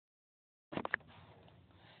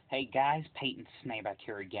Hey guys, Peyton Snay back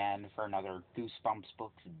here again for another Goosebumps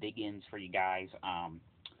books dig-ins for you guys.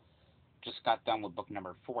 Just got done with book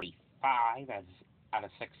number 45 as out of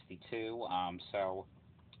 62. So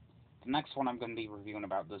the next one I'm going to be reviewing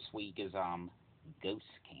about this week is Ghost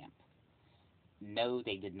Camp. No,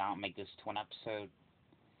 they did not make this to an episode,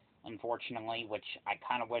 unfortunately, which I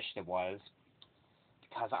kind of wished it was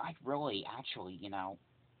because I really, actually,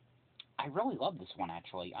 I really love this one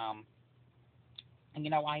actually. And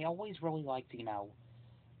I always really liked,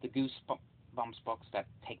 the Goosebumps books that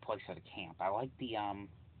take place at a camp. I like the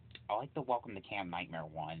Welcome to Camp Nightmare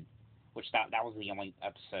one, which that was the only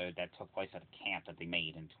episode that took place at a camp that they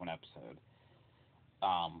made into an episode.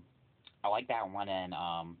 Um, I like that one, and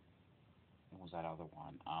what was that other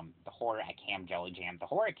one? The Horror at Camp Jelly Jam. The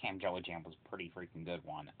Horror at Camp Jelly Jam was a pretty freaking good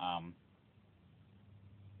one.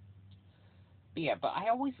 But yeah, but I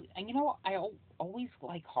always, and always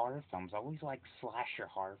like horror films. I always like slasher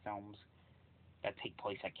horror films that take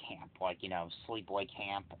place at camp, like Sleepaway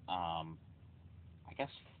Camp. I guess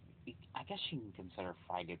I guess you can consider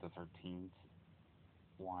Friday the 13th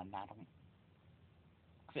one. I don't.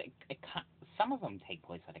 'Cause some of them take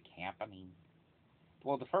place at a camp. I mean,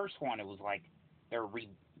 well, the first one it was like they're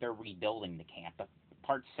rebuilding the camp, but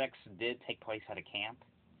part six did take place at a camp,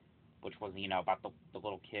 which was about the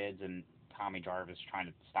little kids and Tommy Jarvis trying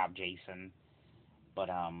to stop Jason. But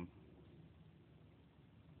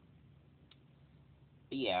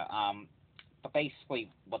yeah, but basically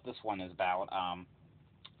what this one is about,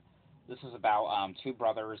 this is about two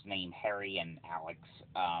brothers named Harry and Alex.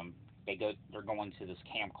 They're going to this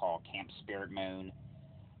camp called Camp Spirit Moon,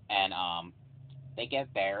 and they get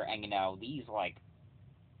there, and these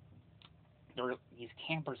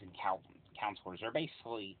campers and counselors. They're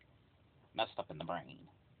basically messed up in the brain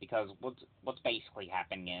because what's basically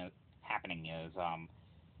happening is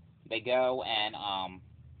they go and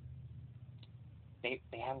they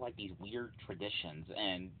have like these weird traditions,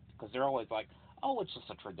 and because they're always like, oh, it's just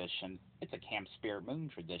a tradition. It's a Camp Spirit Moon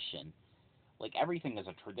tradition. Like everything is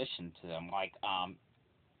a tradition to them.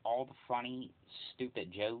 All the funny,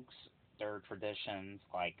 stupid jokes, they're traditions.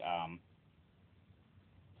 Like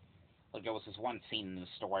there was this one scene in the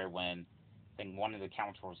story when I think one of the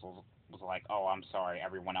counselors was like, "Oh, I'm sorry,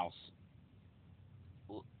 everyone else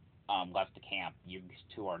left the camp. You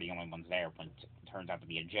two are the only ones there." But it turns out to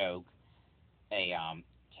be a joke, a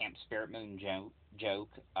Camp Spirit Moon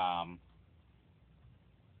joke. And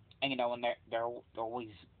and they're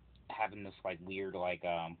always having this like weird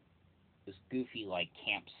this goofy like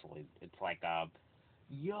camp salute. It's like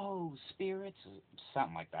yo spirits,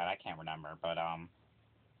 something like that. I can't remember, but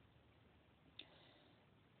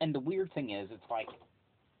and the weird thing is, it's like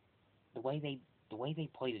the way they the way they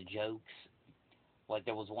play the jokes. Like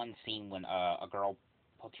there was one scene when a girl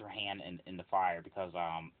puts her hand in the fire because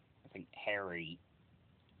I think Harry's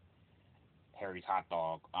hot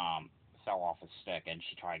dog fell off a stick and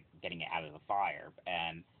she tried getting it out of the fire,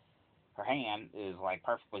 and her hand is like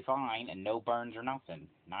perfectly fine and no burns or nothing,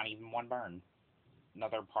 not even one burn.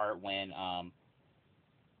 Another part when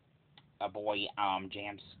a boy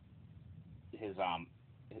his um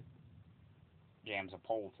jams a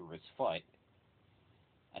pole through his foot.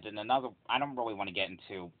 And then another, I don't really want to get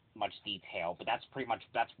into much detail, but that's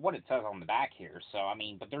what it says on the back here. So I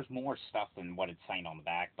mean, but there's more stuff than what it's saying on the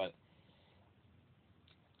back. But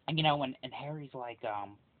and and Harry's like,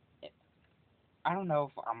 I don't know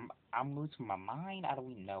if I'm losing my mind. I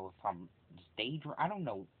don't even know if I'm just daydream. I don't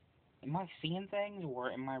know. Am I seeing things,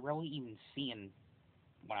 or am I really even seeing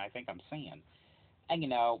what I think I'm seeing? And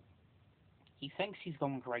he thinks he's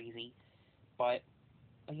going crazy, but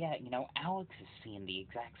yeah, Alex is seeing the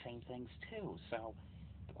exact same things too. So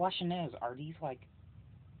the question is, are these like,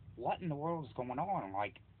 what in the world is going on?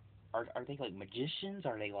 Like, are they like magicians?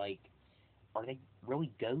 Are they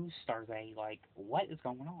really ghosts? Are they like, what is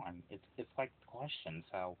going on? It's like the question.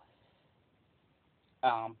 So,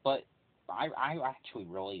 but I actually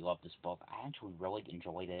really love this book. I actually really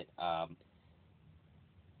enjoyed it.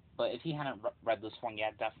 But if you haven't read this one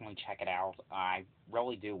yet, definitely check it out. I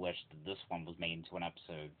really do wish that this one was made into an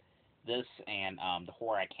episode. This and the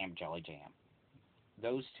Horror at Camp Jelly Jam.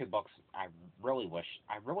 Those two books, I really would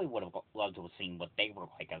have loved to have seen what they would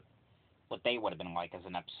have been like as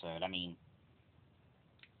an episode. I mean,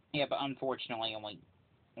 yeah, but unfortunately, only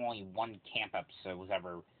one camp episode was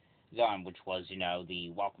ever done, which was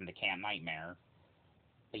the Welcome to Camp Nightmare.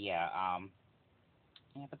 But yeah,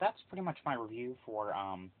 yeah, but that's pretty much my review for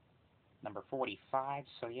number 45.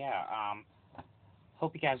 So yeah,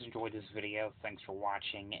 hope you guys enjoyed this video. Thanks for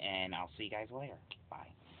watching, and I'll see you guys later.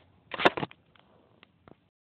 Bye.